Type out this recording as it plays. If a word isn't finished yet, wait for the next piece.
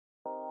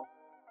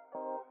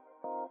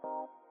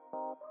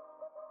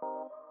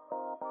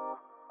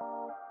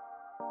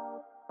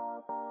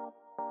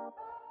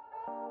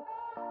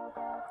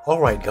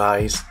Alright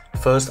guys,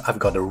 first I've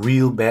got a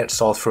real bad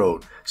sore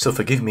throat, so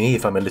forgive me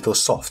if I'm a little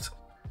soft.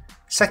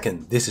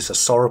 Second, this is a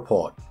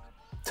sauropod.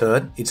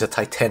 Third, it's a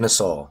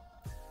titanosaur.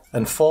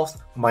 And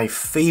fourth, my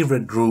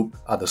favorite group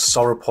are the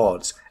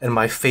sauropods, and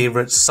my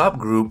favorite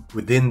subgroup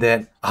within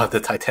that are the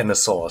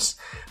titanosaurs.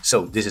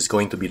 So this is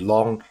going to be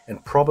long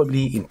and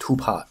probably in 2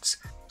 parts.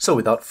 So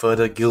without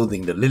further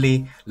gilding the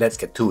lily, let's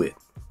get to it.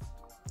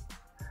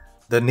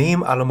 The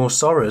name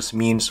Alamosaurus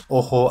means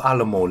Ojo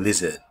Alamo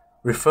lizard,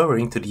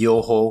 referring to the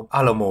Ojo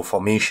Alamo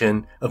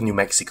Formation of New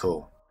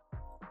Mexico.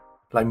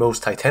 Like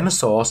most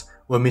titanosaurs,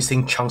 we're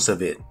missing chunks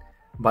of it.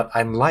 But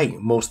unlike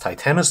most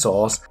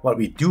titanosaurs, what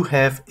we do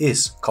have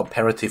is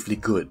comparatively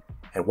good.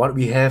 And what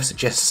we have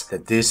suggests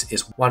that this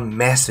is one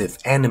massive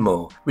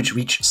animal which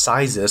reached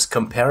sizes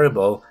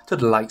comparable to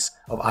the likes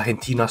of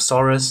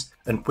Argentinosaurus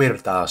and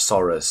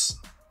Puertasaurus.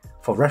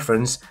 For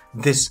reference,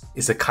 this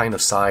is the kind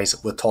of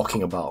size we're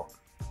talking about.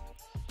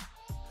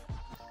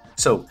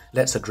 So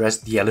let's address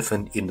the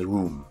elephant in the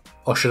room.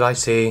 Or should I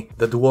say,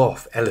 the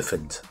dwarf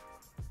elephant.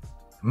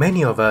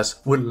 Many of us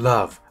would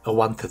love a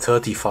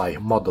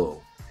 1:35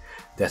 model.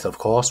 That of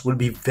course would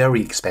be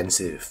very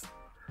expensive.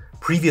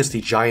 Previously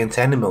giant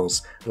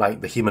animals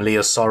like the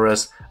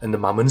Himalayasaurus and the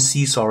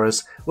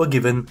Mamensisaurus were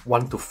given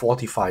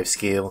 1:45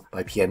 scale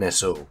by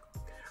PNSO.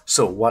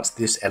 So what's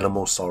this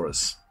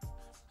Alamosaurus?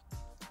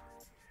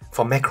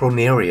 For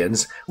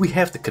macronarians, we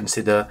have to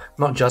consider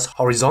not just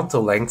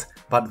horizontal length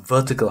but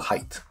vertical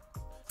height.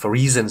 For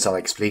reasons I'll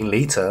explain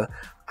later,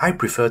 I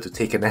prefer to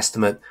take an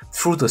estimate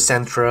through the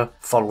centra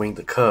following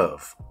the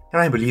curve.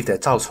 And I believe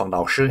that Zhao Chuang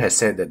Lao Shi has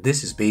said that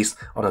this is based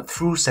on a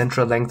through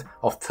central length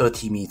of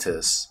 30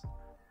 meters.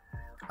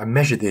 I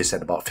measured this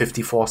at about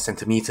 54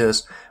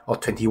 centimeters or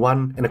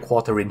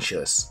 21¼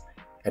 inches,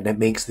 and that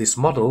makes this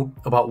model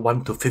about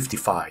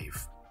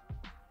 1:55.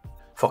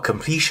 For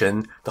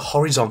completion, the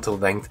horizontal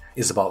length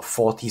is about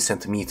 40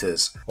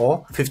 centimeters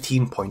or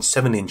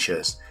 15.7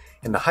 inches,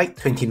 and the height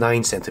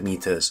 29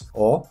 centimeters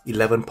or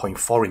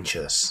 11.4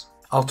 inches.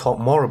 I'll talk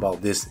more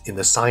about this in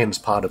the science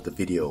part of the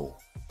video.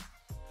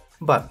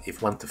 But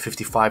if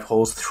 1:55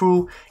 holds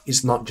through,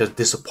 it's not just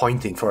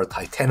disappointing for a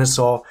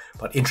titanosaur,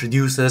 but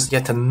introduces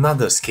yet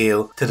another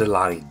scale to the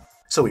line.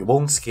 So it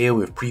won't scale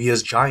with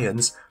previous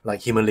giants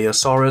like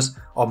Himalayasaurus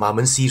or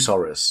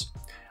Mamensisaurus.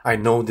 I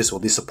know this will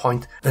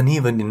disappoint and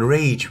even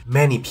enrage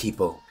many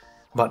people,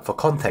 but for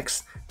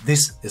context,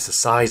 this is the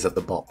size of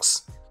the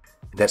box.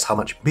 That's how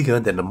much bigger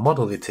than the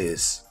model it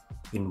is.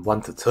 In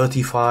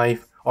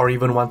 1:35, or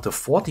even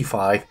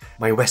 1:45,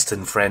 my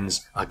Western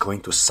friends are going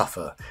to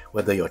suffer,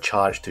 whether you're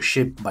charged to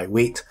ship by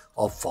weight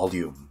or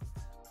volume.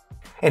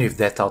 And with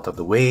that out of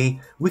the way,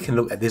 we can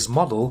look at this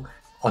model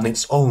on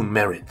its own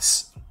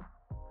merits.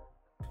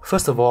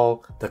 First of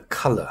all, the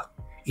color.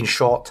 In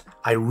short,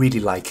 I really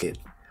like it.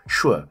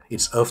 Sure,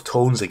 it's earth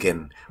tones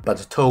again, but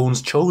the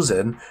tones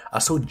chosen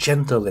are so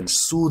gentle and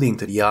soothing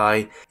to the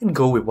eye and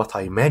go with what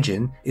I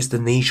imagine is the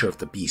nature of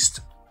the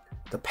beast.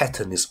 The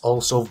pattern is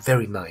also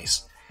very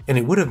nice. And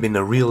it would have been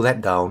a real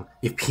letdown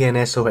if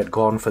PNSO had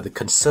gone for the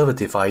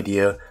conservative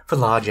idea for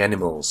large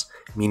animals,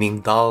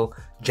 meaning dull,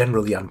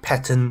 generally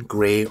unpatterned,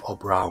 grey or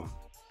brown.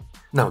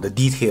 Now the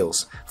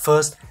details.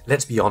 First,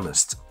 let's be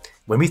honest.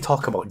 When we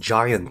talk about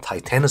giant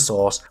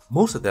titanosaurs,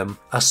 most of them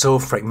are so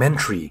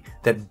fragmentary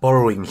that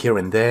borrowing here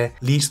and there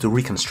leads to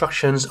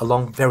reconstructions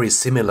along very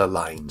similar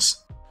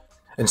lines.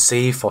 And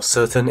save for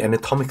certain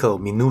anatomical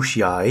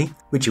minutiae,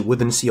 which you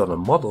wouldn't see on a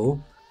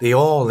model, they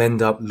all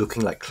end up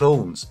looking like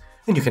clones,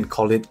 and you can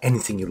call it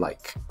anything you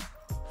like.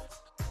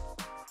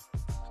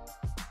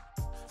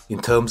 In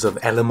terms of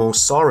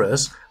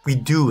Alamosaurus, we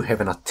do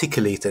have an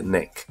articulated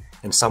neck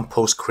and some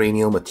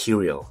postcranial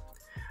material.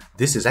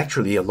 This is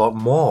actually a lot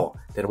more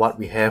than what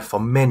we have for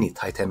many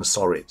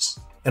titanosaurids.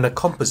 And a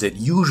composite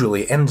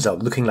usually ends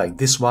up looking like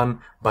this one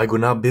by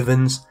Gunnar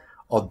Bivens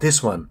or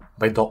this one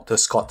by Dr.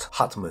 Scott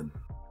Hartman.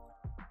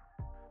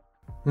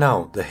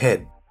 Now the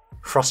head.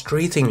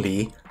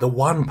 Frustratingly, the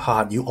one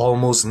part you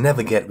almost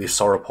never get with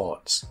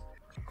sauropods.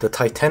 The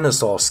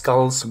titanosaur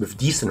skulls with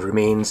decent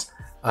remains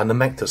are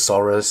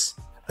Nemactosaurus,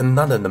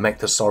 another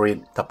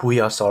Nemactosaurid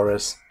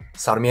Tapuyasaurus,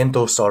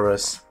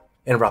 Sarmientosaurus,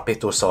 and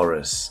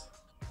Rapetosaurus.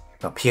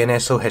 Now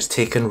PNSO has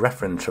taken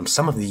reference from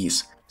some of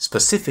these,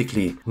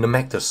 specifically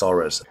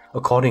Nemactosaurus,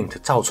 according to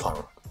Zhao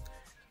Chuang.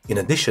 In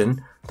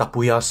addition,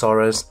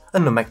 Tapuyasaurus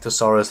and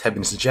Nemactosaurus have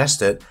been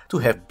suggested to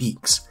have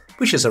beaks,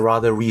 which is a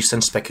rather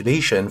recent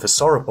speculation for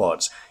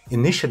sauropods,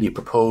 initially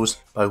proposed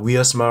by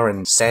Wiersma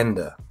and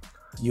Sander.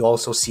 You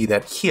also see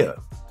that here.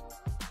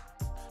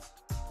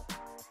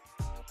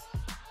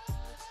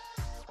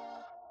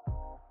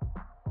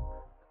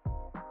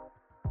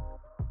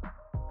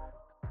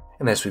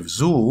 And as with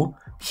Zoo,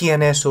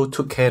 PNSO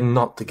took care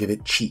not to give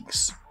it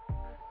cheeks.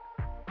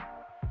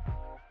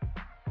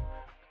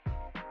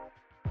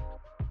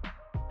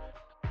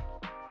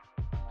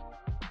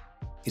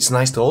 It's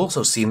nice to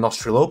also see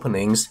nostril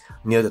openings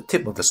near the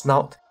tip of the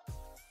snout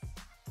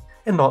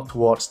and not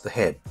towards the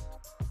head.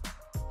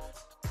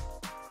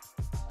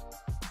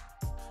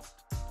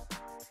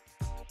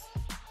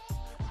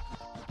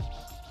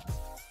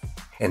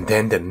 And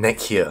then the neck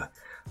here.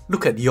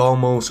 Look at the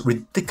almost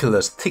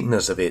ridiculous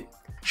thickness of it,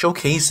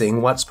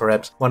 showcasing what's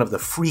perhaps one of the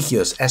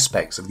freakiest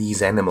aspects of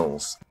these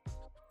animals.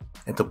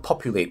 And to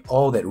populate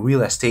all that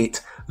real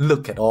estate,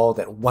 look at all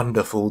that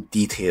wonderful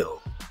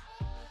detail.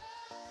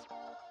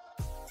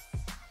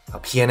 A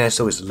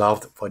PNSO is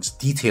loved for its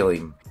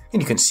detailing,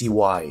 and you can see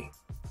why.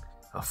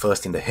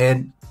 First in the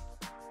head,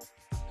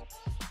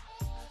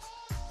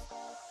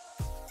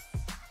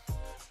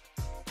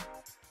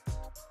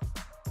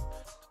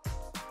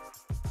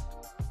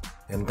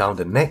 and down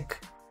the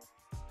neck.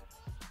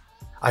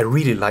 I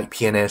really like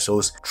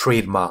PNSO's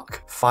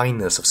trademark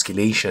fineness of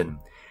scalation,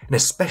 and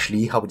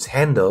especially how it's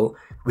handled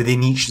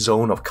within each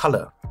zone of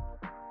color.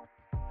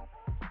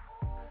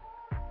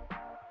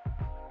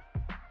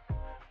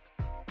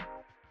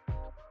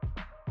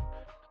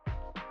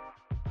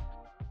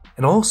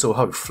 And also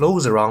how it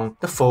flows around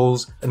the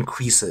folds and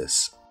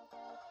creases.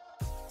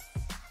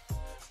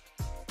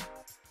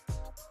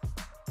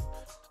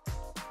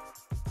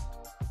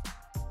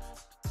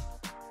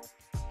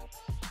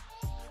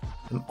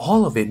 And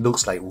all of it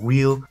looks like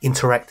real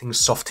interacting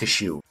soft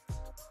tissue.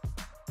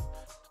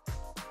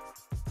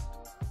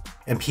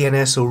 And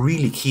PNSO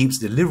really keeps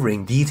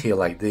delivering detail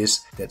like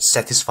this that's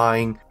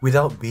satisfying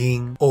without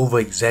being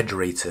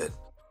over-exaggerated.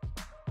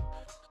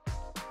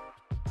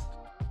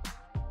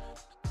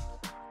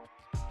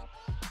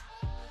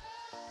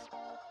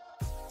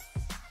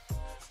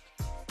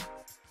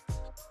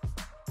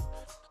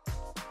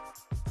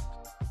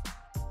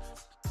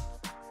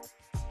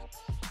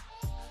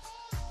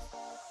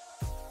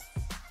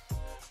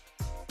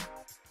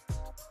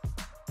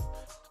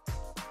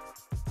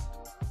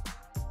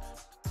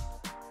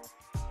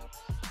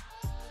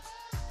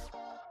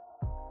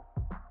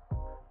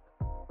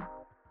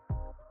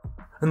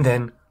 And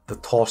then the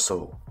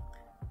torso.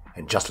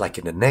 And just like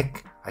in the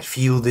neck, I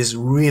feel this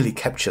really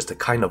captures the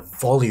kind of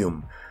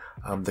volume,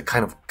 the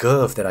kind of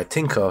girth that I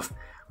think of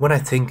when I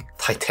think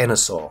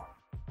titanosaur.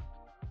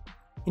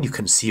 And you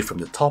can see from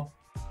the top,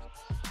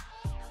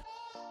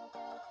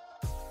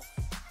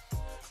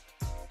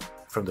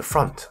 from the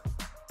front.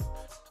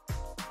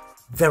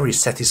 Very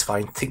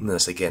satisfying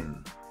thickness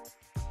again.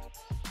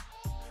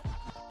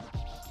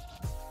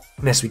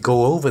 And as we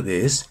go over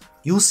this,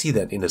 you'll see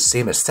that in the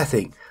same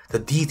aesthetic, the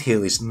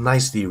detail is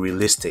nicely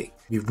realistic,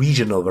 with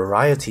regional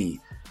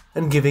variety,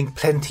 and giving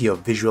plenty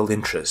of visual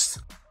interest.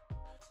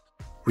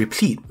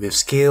 Replete with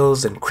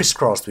scales and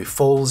crisscrossed with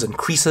folds and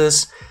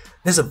creases,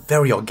 there's a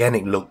very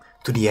organic look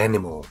to the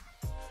animal.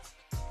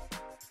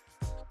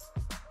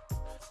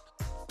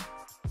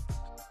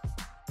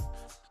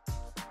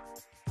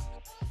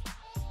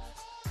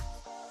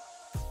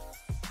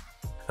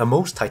 Now,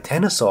 most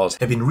titanosaurs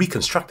have been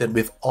reconstructed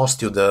with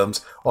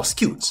osteoderms or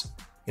scutes,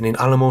 and in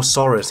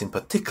Alamosaurus in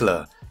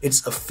particular,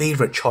 it's a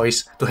favorite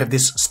choice to have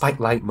this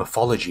spike-like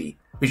morphology,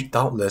 which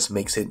doubtless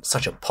makes it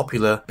such a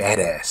popular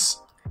badass.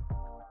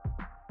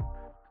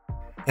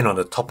 And on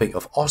the topic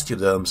of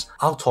osteoderms,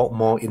 I'll talk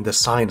more in the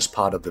science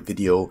part of the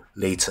video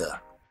later.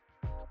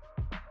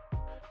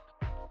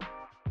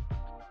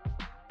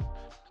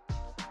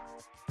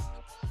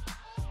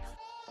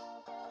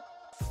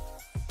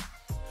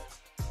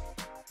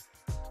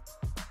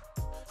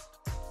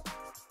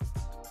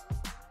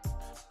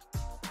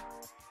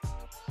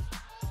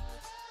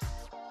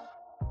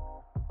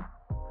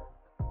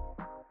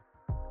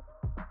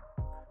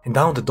 And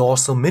down the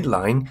dorsal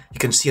midline, you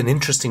can see an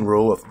interesting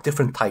row of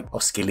different types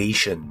of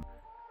scalation.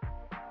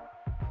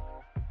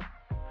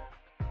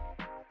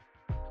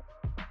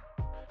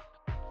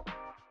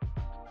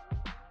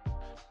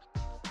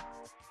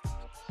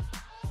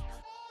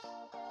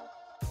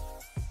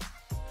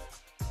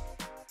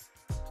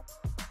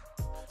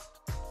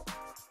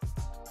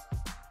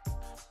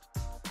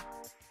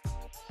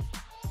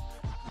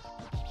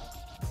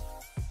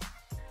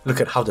 Look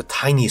at how the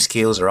tiny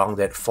scales around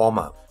that form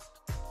up.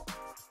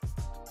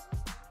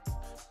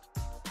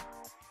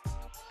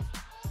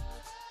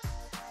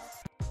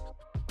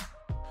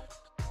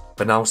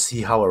 But now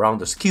see how around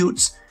the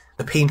scutes,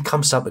 the paint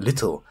comes up a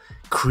little,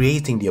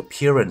 creating the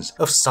appearance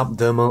of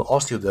subdermal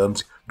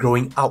osteoderms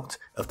growing out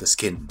of the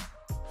skin.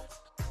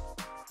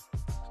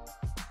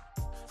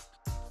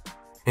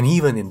 And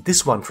even in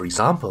this one, for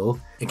example,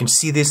 you can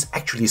see this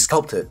actually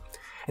sculpted.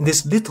 And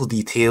this little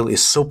detail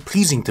is so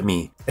pleasing to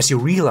me as you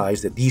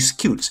realize that these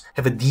scutes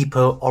have a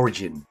deeper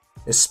origin,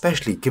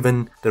 especially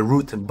given the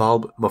root and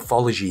bulb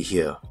morphology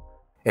here.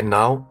 And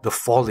now the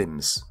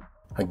forelimbs.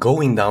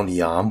 Going down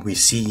the arm, we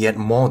see yet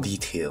more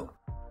detail.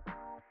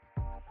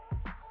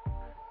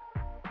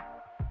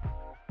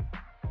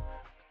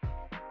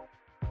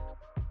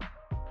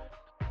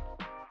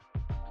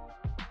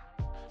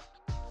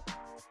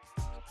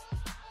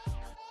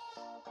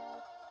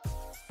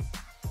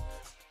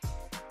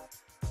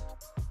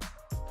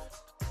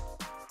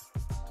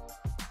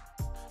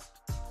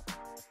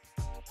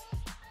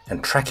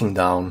 And tracking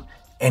down,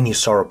 any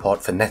sauropod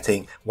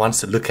fanatic wants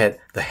to look at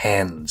the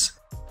hands.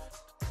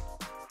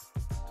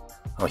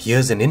 Now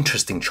here's an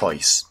interesting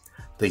choice,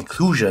 the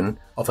inclusion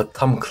of a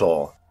thumb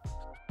claw.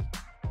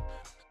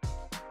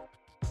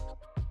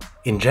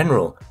 In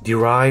general,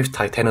 derived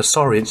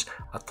titanosaurids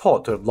are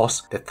thought to have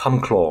lost their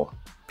thumb claw.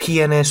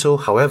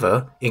 PNSO,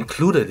 however,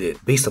 included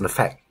it based on the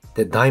fact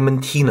that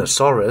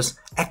Diamantinosaurus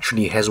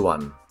actually has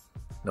one.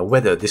 Now,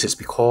 whether this is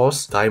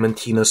because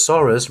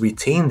Diamantinosaurus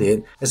retained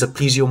it as a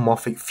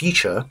plesiomorphic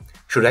feature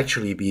should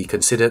actually be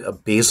considered a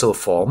basal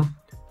form,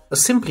 or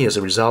simply as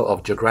a result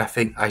of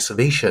geographic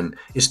isolation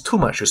is too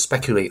much to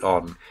speculate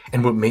on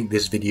and would make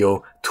this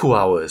video 2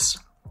 hours.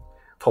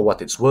 For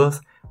what it's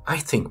worth, I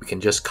think we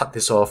can just cut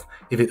this off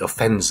if it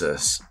offends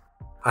us.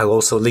 I'll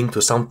also link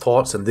to some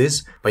thoughts on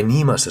this by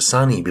Nima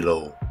Sassani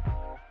below.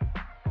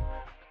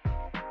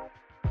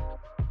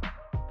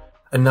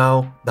 And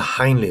now, the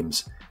hind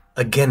limbs.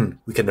 Again,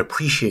 we can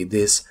appreciate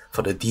this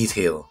for the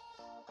detail.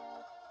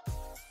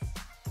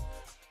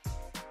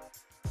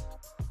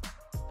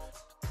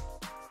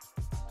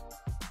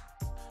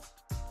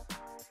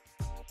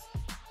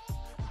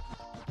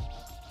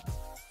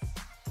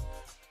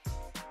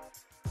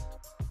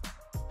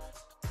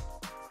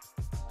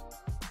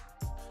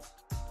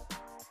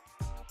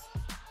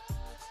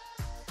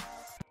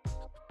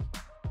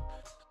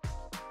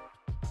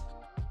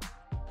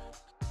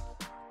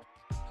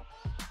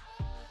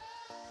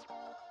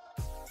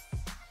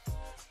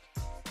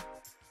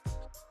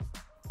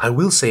 I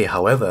will say,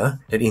 however,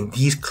 that in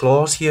these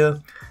claws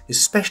here,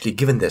 especially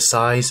given their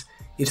size,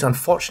 it's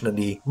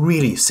unfortunately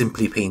really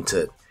simply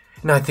painted,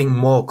 and I think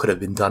more could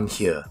have been done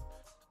here.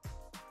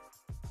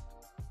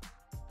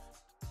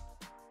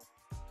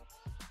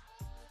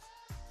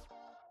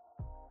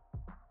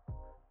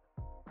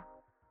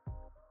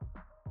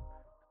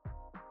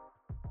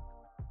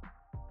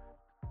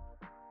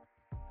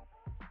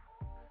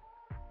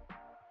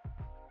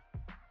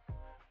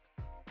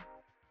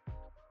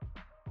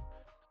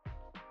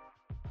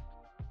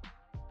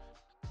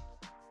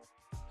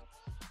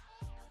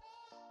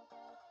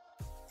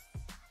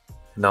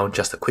 Now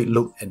just a quick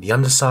look at the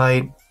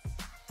underside.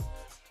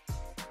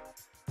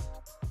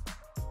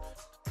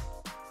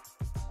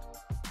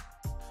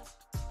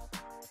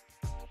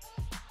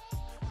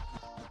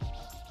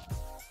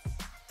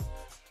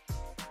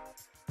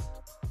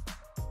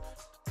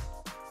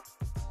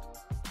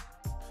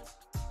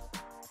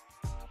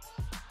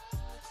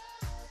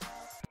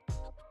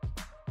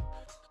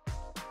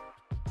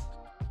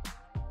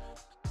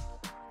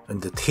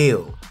 And the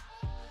tail.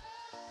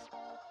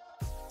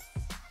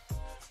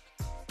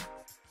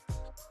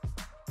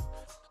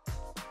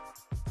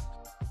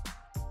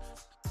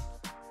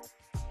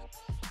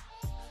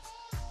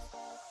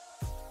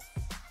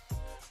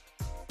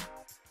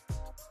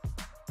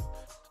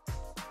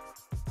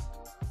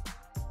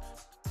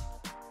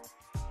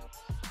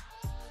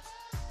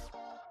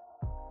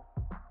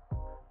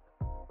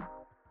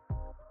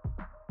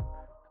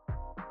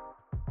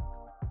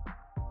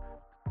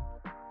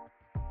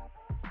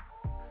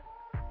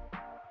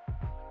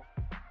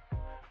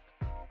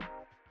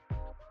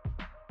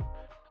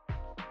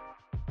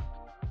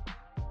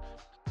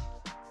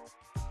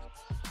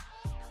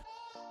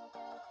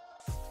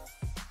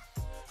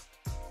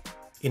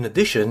 In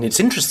addition, it's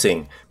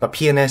interesting, but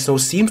PNSO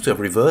seems to have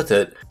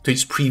reverted to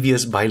its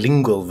previous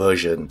bilingual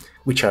version,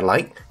 which I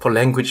like for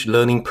language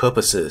learning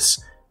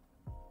purposes.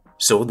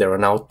 So there are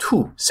now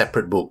 2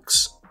 separate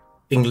books,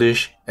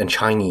 English and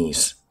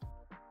Chinese.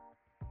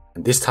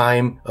 And this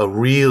time, a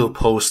real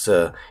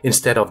poster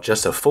instead of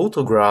just a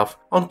photograph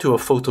onto a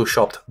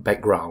photoshopped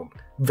background.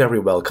 Very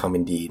welcome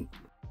indeed.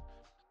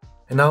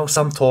 And now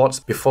some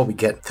thoughts before we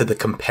get to the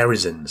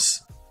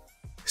comparisons.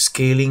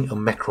 Scaling a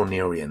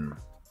macronarian.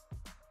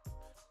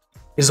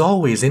 It's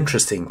always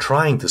interesting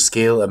trying to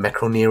scale a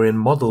macronarian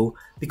model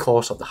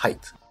because of the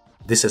height.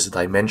 This is a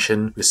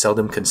dimension we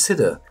seldom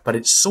consider, but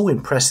it's so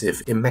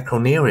impressive in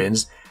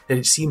macronarians that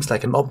it seems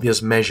like an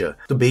obvious measure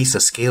to base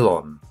a scale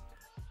on.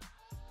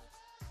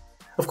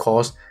 Of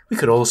course, we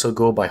could also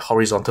go by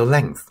horizontal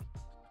length.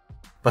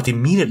 But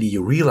immediately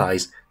you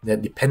realize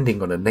that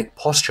depending on the neck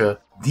posture,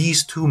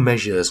 these 2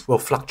 measures will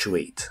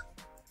fluctuate.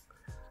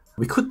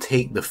 We could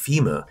take the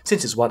femur,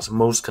 since it's what's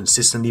most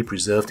consistently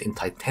preserved in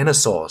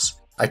titanosaurs.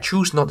 I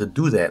choose not to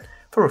do that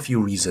for a few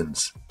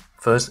reasons.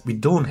 First, we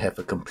don't have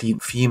a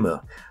complete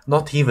femur,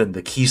 not even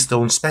the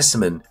keystone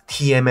specimen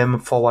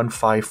TMM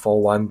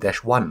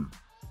 41541-1.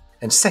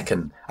 And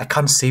second, I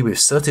can't say with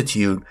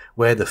certitude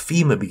where the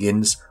femur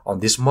begins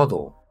on this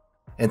model.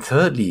 And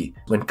thirdly,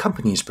 when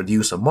companies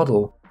produce a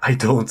model, I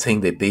don't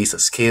think they base a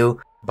scale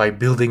by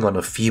building on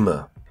a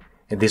femur.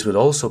 And this would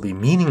also be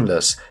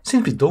meaningless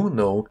since we don't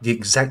know the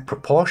exact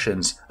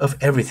proportions of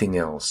everything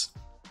else.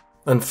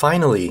 And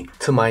finally,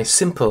 to my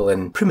simple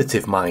and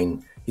primitive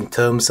mind, in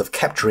terms of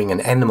capturing an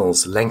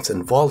animal's length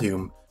and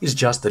volume, is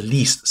just the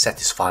least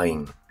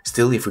satisfying.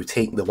 Still, if we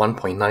take the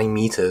 1.9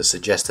 meters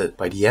suggested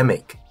by the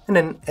EMIC, and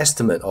an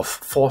estimate of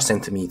 4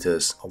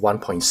 centimeters or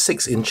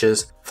 1.6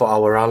 inches for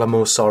our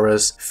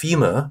Alamosaurus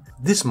femur,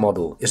 this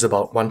model is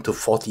about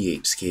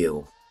 1:48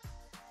 scale.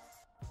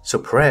 So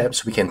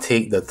perhaps we can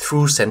take the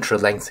through central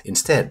length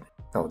instead.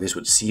 Now this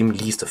would seem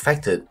least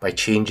affected by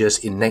changes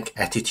in neck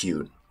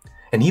attitude.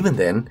 And even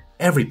then,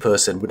 every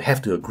person would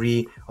have to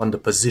agree on the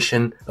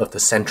position of the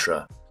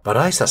centra, but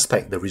I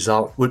suspect the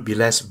result would be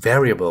less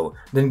variable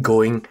than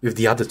going with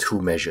the other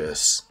two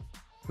measures.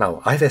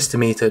 Now, I've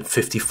estimated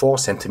 54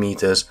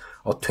 centimeters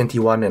or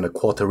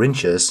 21¼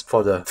 inches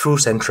for the through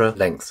central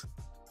length.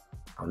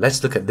 Now,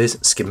 let's look at this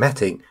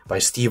schematic by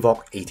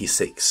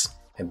Stevok86.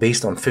 And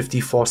based on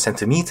 54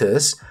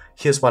 centimeters,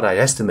 here's what I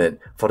estimate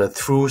for the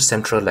through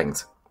central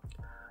length.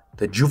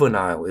 The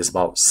juvenile is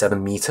about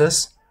 7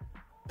 meters,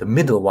 the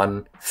middle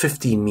one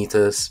 15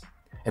 meters,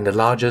 and the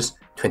largest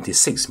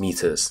 26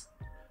 meters.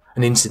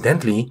 And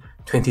incidentally,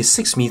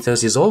 26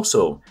 meters is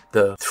also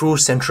the through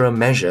central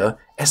measure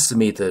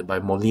estimated by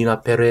Molina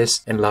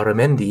Perez and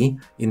Larramendi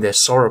in their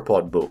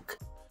sauropod book.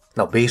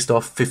 Now, based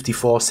off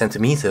 54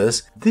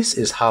 centimeters, this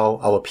is how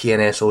our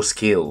PNSO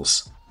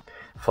scales.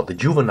 For the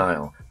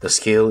juvenile, the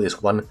scale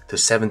is 1 to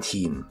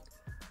 17,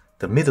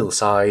 the middle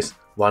size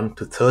 1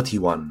 to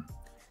 31,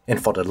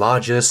 and for the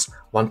largest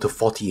 1 to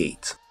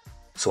 48.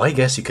 So I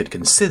guess you could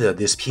consider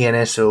this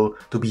PNSO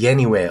to be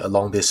anywhere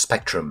along this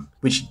spectrum,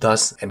 which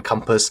does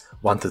encompass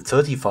 1 to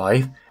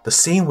 35, the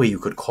same way you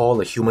could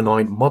call a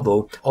humanoid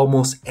model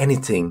almost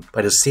anything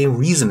by the same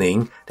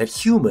reasoning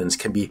that humans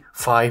can be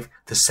 5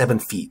 to 7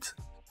 feet.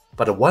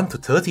 But a 1 to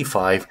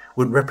 35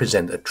 would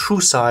represent a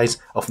true size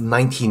of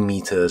 19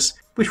 meters,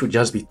 which would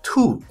just be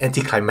too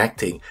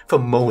anticlimactic for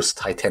most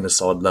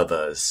titanosaur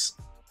lovers.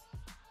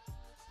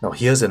 Now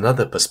here's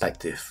another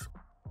perspective.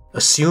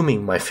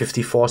 Assuming my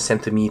 54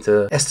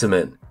 centimeter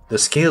estimate, the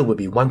scale would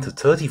be 1 to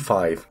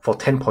 35 for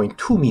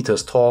 10.2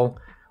 meters tall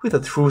with a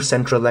through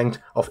central length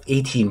of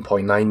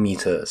 18.9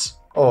 meters,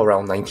 or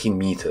around 19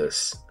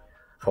 meters.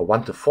 For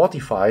 1 to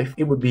 45,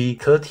 it would be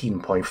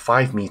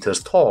 13.5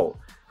 meters tall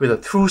with a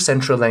through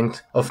central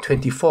length of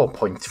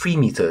 24.3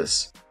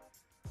 meters.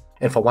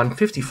 And for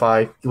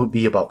 155, it would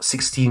be about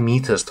 16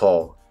 meters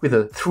tall with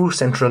a through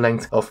central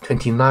length of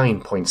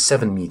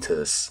 29.7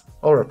 meters,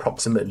 or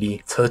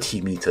approximately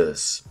 30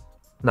 meters.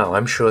 Now,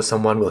 I'm sure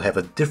someone will have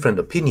a different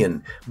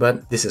opinion,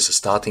 but this is a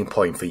starting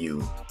point for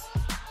you.